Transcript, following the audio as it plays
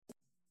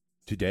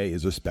Today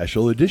is a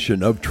special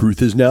edition of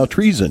Truth is Now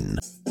Treason.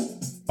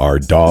 Our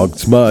dog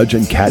Smudge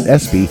and cat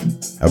Espy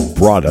have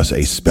brought us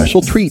a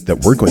special treat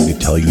that we're going to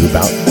tell you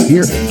about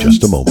here in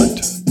just a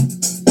moment.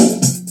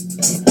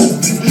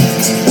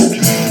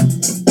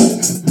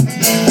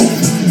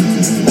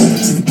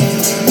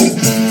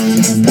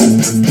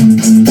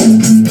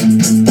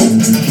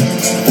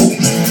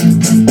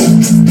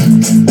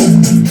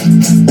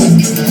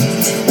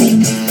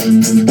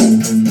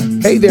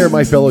 Hey there,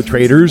 my fellow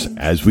traders.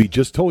 As we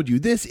just told you,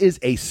 this is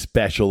a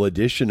special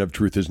edition of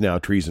Truth is Now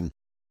Treason.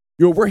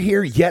 You know, we're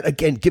here yet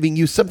again giving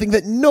you something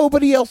that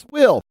nobody else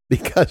will,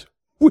 because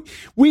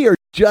we are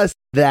just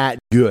that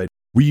good.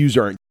 We use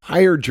our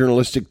entire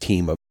journalistic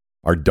team of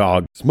our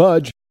dog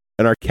Smudge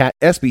and our cat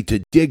Espy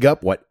to dig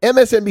up what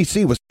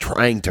MSNBC was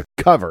trying to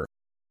cover.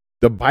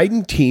 The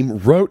Biden team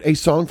wrote a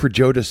song for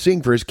Joe to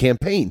sing for his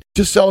campaign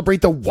to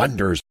celebrate the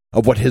wonders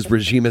of what his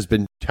regime has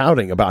been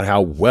touting about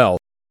how well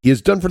he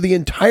has done for the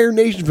entire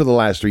nation for the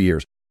last 3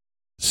 years.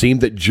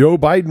 Seemed that Joe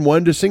Biden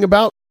wanted to sing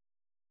about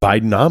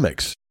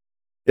Bidenomics.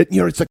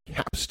 It's a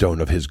capstone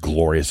of his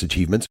glorious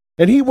achievements,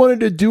 and he wanted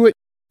to do it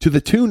to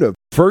the tune of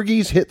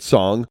Fergie's hit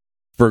song,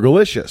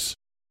 Fergalicious.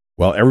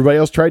 Well, everybody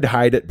else tried to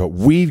hide it, but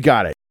we've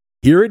got it.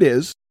 Here it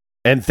is,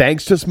 and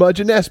thanks to Smudge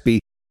and Espy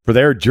for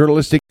their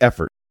journalistic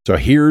effort. So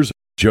here's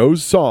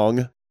Joe's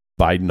song,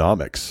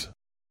 Bidenomics.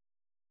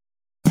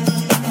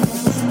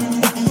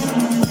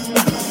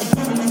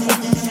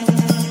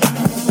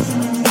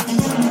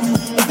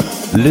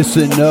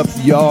 Listen up,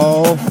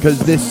 y'all, because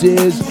this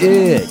is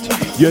it.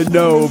 You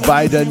know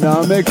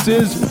Bidenomics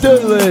is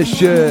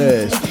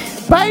delicious.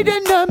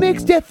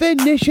 Bidenomics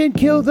definition,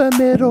 kill the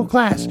middle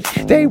class.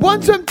 They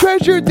want some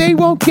treasure they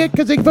won't get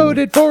because they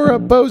voted for a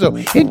bozo.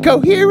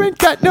 Incoherent,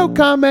 got no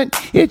comment.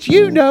 It's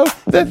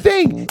the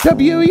thing.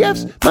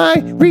 WEF's my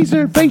reason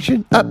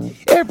inflation up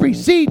every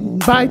seed in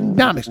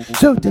Bidenomics.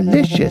 So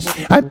delicious.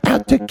 I'm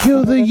out to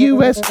kill the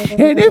U.S.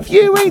 And if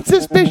you ain't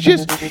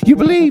suspicious, you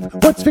believe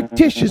what's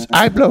fictitious.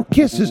 I blow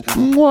kisses.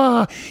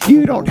 Mwah.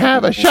 You don't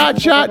have a shot.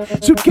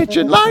 Soup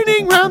kitchen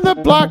lining round the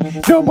block.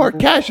 No more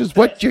cash is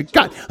what you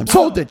got. I'm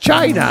sold to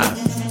China.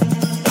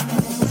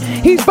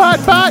 He's bot,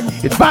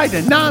 it's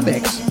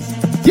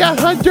Bidenomics. Yeah,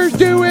 Hunter's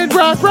doing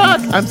rock.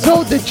 I'm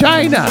sold to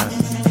China.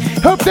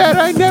 Hope that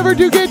I never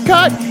do get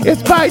caught.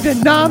 It's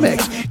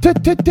Bidenomics.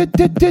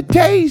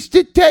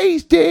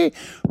 Tasty.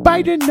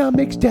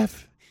 Bidenomics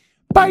def.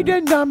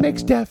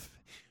 Bidenomics def.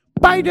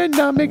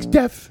 Bidenomics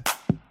def.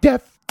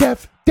 Def.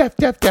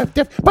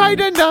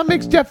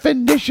 Bidenomics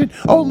definition,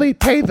 only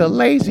pay the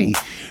lazy.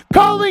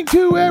 Calling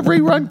to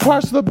everyone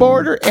cross the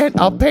border and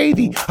I'll pay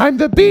thee. I'm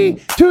the B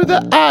to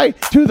the I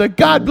to the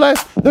God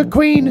bless the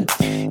Queen.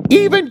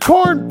 Even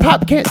corn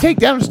pop can't take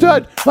down a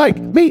stud like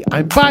me.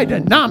 I'm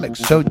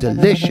Bidenomics, so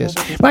delicious.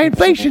 My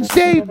inflation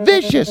stay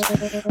vicious.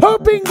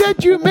 Hoping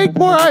that you make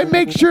more, I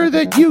make sure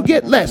that you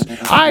get less.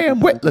 I am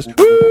whit-less.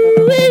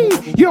 Woo-wee!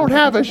 You don't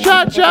have a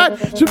shot.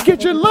 Some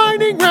kitchen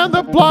lining round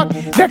the block.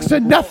 Next to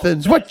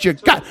nothing's what you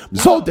got. I'm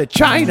sold to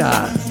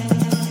China.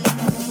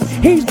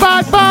 He's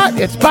bot,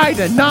 it's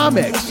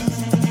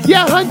Bidenomics.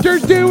 Yeah,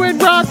 Hunter's doing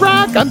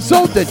rock. I'm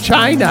sold to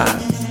China.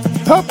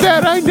 Hope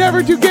that I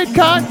never do get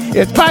caught.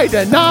 It's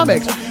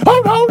Bidenomics.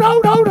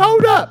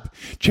 Hold up.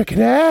 Check it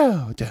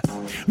out.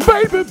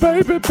 Baby.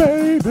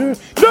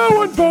 No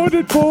one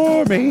voted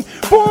for me.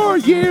 4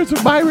 years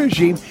of my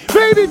regime.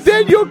 Maybe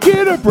then you'll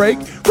get a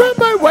break from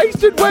my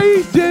wasted.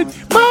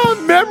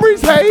 My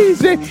memory's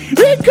hazy.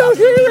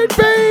 Incoherent,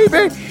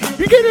 baby.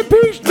 You get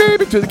impeached,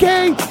 baby. To the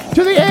K,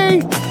 to the A,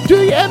 to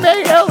the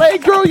M-A-L-A.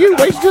 Girl, you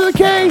wasted. To the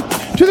K,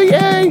 to the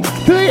A,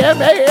 to the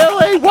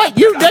M-A-L-A. What?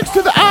 You next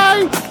to the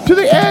I, to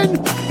the N,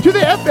 to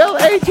the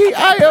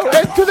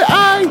F-L-A-T-I-O-N, to the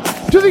I,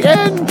 to the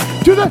N,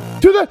 to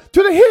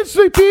the hit,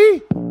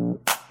 sleepy.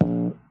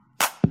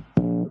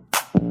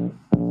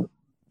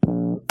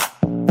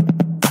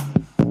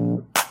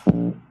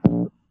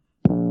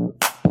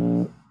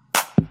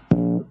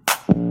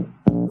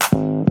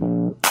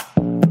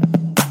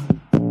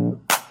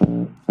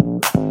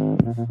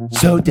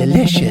 So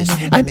delicious.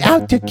 I'm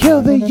out to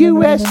kill the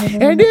U.S.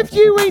 And if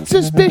you ain't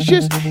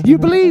suspicious, you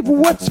believe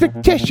what's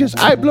fictitious.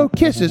 I blow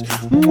kisses.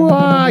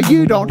 Mwah.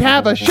 You don't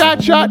have a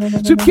shot.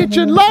 Soup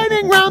kitchen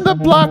lining round the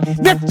block.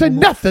 Next to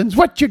nothing's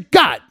what you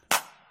got.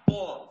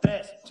 4, 3,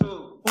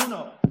 2,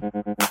 1.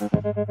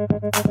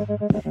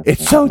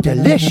 It's so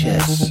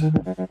delicious.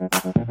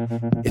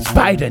 It's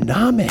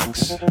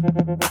Bidenomics.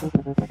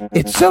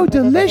 It's so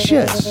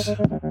delicious.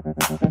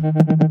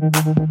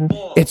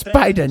 It's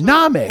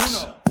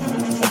Bidenomics.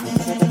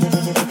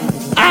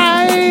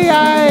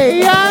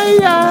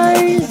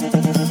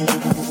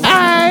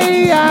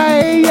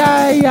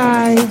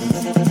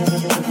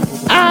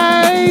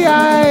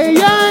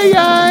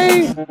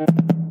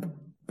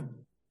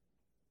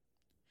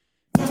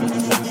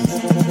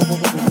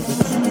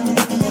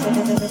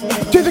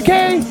 To the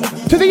K,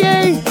 to the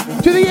A,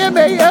 to the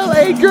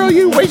M-A-L-A. Girl,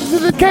 you wasted. To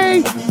the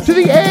K, to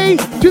the A,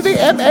 to the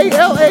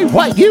M-A-L-A.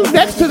 What? You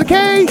next. To the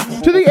K,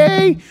 to the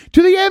A,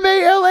 to the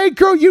M-A-L-A.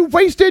 Girl, you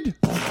wasted.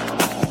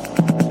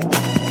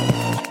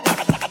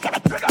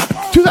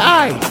 to the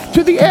I,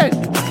 to the N,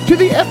 to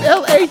the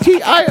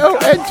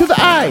FLATION, to the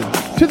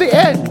I, to the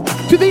N,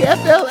 to the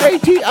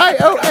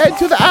FLATION,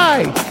 to the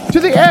I, to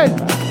the N,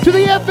 to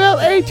the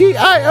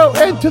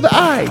FLATION, to the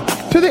I,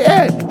 to the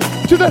N,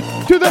 to the.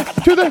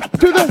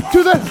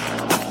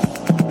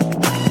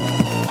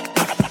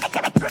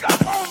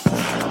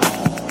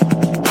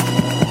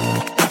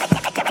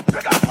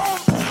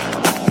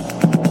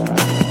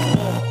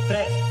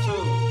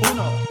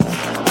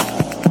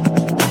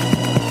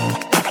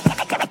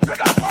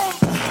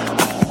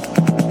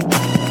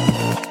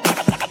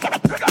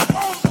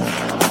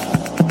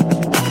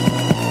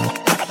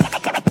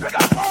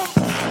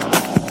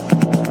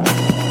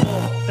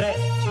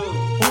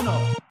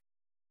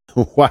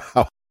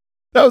 Wow.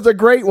 That was a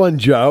great one,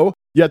 Joe.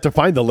 You have to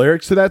find the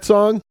lyrics to that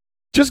song?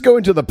 Just go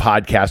into the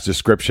podcast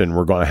description.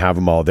 We're going to have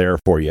them all there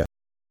for you.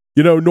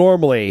 You know,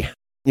 normally,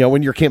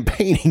 when you're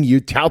campaigning,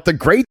 you tout the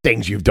great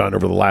things you've done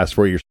over the last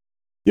 4 years.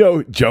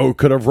 Joe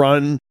could have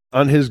run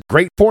on his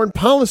great foreign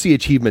policy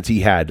achievements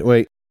he had.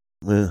 Wait,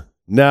 no,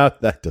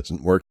 that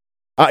doesn't work.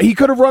 He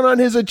could have run on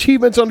his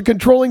achievements on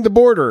controlling the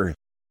border.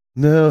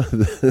 No,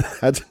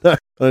 that's not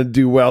going to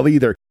do well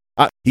either.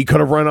 He could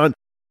have run on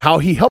how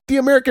he helped the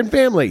American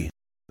family.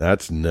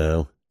 That's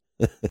no.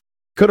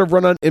 Could have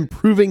run on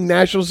improving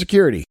national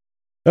security.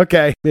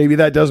 Okay, maybe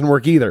that doesn't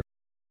work either.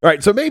 All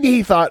right, so maybe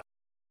he thought,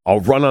 I'll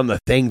run on the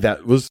thing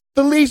that was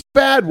the least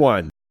bad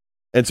one.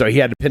 And so he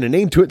had to pin a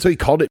name to it, so he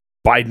called it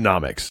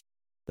Bidenomics.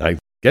 I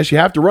guess you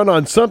have to run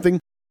on something,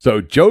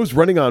 so Joe's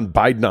running on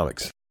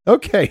Bidenomics.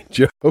 Okay,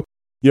 Joe,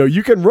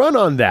 you can run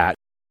on that,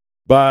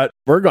 but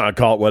we're going to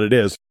call it what it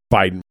is,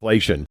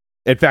 Bidenflation.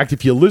 In fact,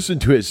 if you listen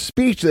to his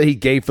speech that he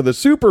gave for the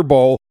Super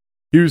Bowl,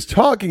 he was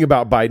talking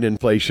about Biden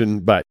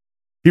inflation, but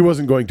he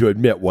wasn't going to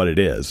admit what it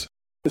is.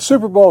 The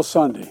Super Bowl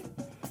Sunday.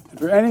 If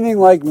you're anything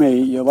like me,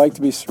 you like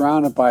to be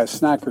surrounded by a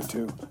snack or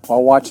two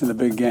while watching the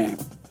big game.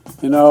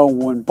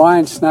 When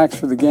buying snacks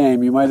for the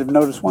game, you might have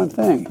noticed one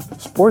thing.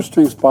 Sports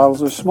drinks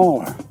bottles are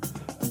smaller.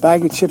 A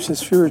bag of chips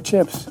has fewer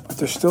chips, but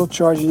they're still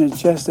charging you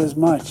just as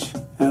much.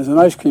 And as an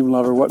ice cream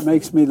lover, what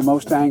makes me the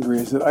most angry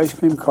is that ice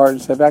cream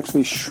cartons have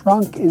actually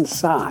shrunk in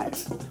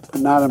size, but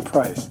not in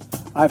price.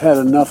 I've had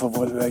enough of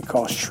what they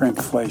call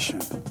shrinkflation.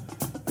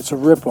 It's a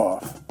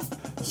ripoff.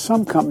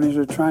 Some companies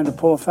are trying to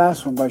pull a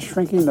fast one by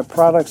shrinking the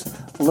products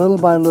little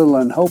by little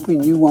and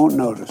hoping you won't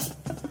notice.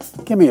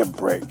 Give me a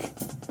break.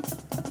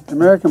 The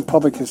American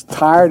public is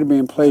tired of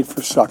being played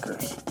for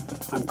suckers.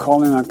 I'm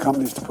calling on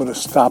companies to put a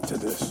stop to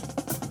this.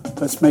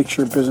 Let's make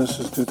sure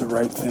businesses do the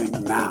right thing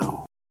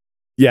now.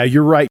 Yeah,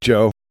 you're right,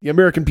 Joe. The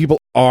American people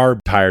are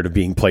tired of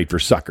being played for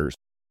suckers.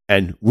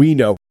 And we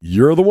know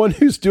you're the one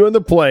who's doing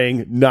the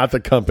playing, not the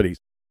companies.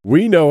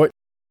 We know it.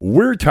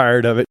 We're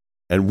tired of it.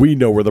 And we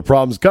know where the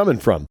problem's coming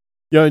from.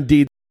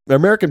 Indeed,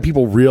 American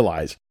people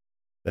realize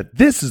that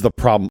this is the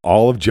problem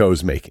all of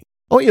Joe's making.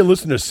 I want you to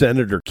listen to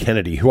Senator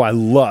Kennedy, who I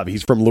love.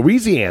 He's from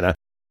Louisiana,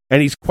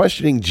 and he's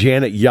questioning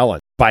Janet Yellen,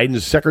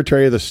 Biden's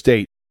Secretary of the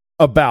State,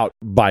 about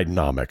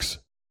Bidenomics.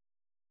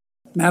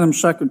 Madam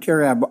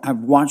Secretary, I've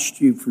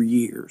watched you for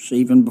years,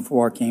 even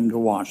before I came to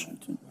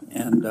Washington.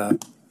 And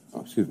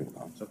excuse me,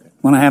 Bob. It's okay.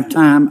 When I have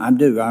time, I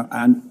do.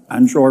 I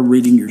enjoy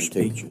reading your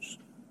speeches.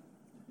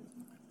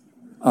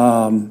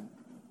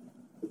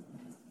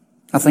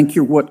 I think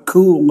you're what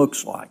cool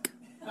looks like.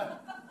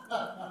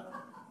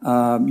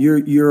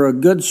 You're a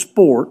good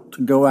sport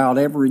to go out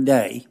every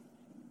day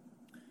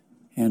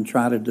and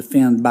try to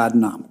defend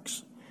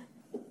Bidenomics.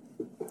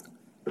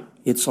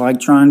 It's like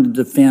trying to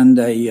defend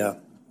a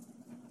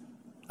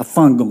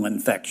fungal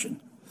infection.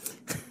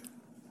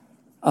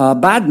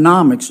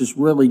 Bidenomics is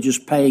really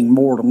just paying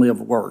more to live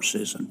worse,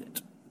 isn't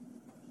it?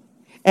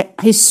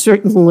 I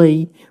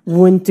certainly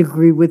wouldn't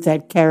agree with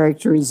that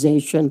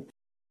characterization.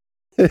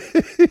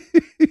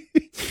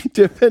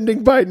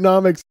 Defending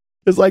Bidenomics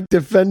is like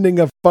defending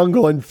a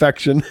fungal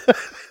infection.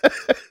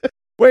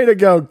 Way to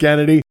go,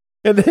 Kennedy.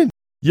 And then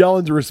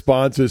Yellen's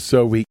response is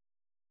so weak.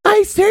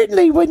 I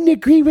certainly wouldn't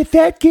agree with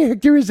that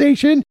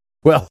characterization.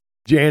 Well,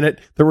 Janet,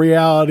 the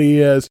reality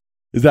is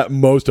that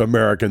most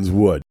Americans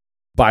would.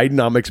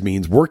 Bidenomics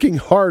means working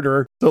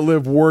harder to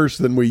live worse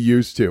than we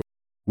used to.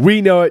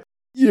 We know it.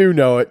 You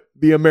know it.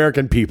 The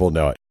American people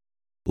know it.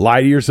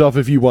 Lie to yourself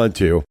if you want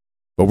to,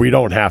 but we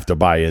don't have to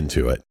buy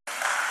into it.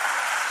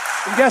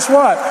 And guess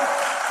what?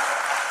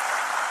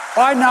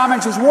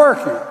 Bidenomics is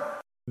working.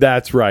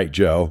 That's right,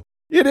 Joe.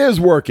 It is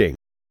working.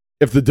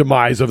 If the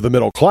demise of the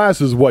middle class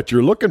is what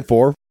you're looking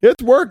for,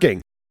 it's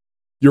working.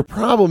 Your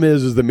problem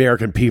is the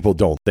American people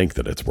don't think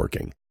that it's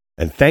working.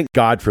 And thank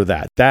God for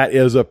that. That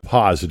is a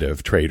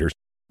positive, traders.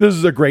 This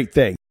is a great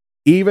thing.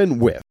 Even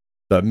with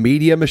the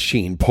media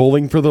machine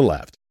pulling for the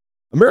left,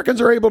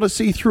 Americans are able to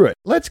see through it.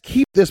 Let's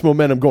keep this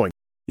momentum going.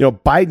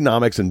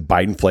 Bidenomics and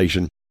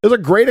Bidenflation is a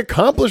great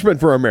accomplishment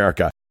for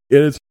America.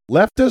 It is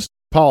leftist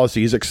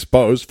policies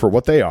exposed for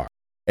what they are,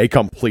 a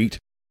complete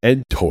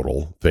and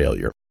total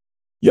failure.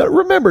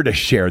 Remember to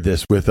share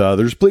this with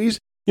others, please.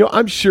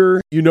 I'm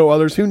sure you know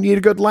others who need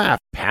a good laugh.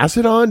 Pass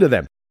it on to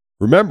them.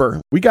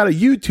 Remember, we got a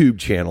YouTube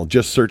channel.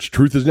 Just search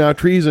Truth is Now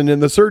Treason in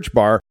the search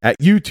bar at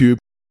YouTube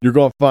You're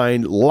going to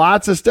find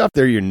lots of stuff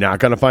there you're not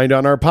going to find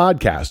on our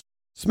podcast.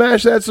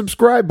 Smash that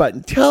subscribe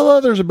button. Tell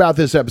others about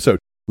this episode.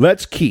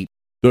 Let's keep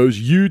those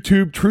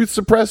YouTube truth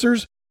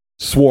suppressors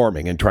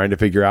swarming and trying to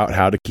figure out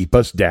how to keep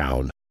us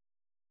down.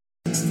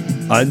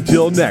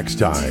 Until next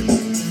time.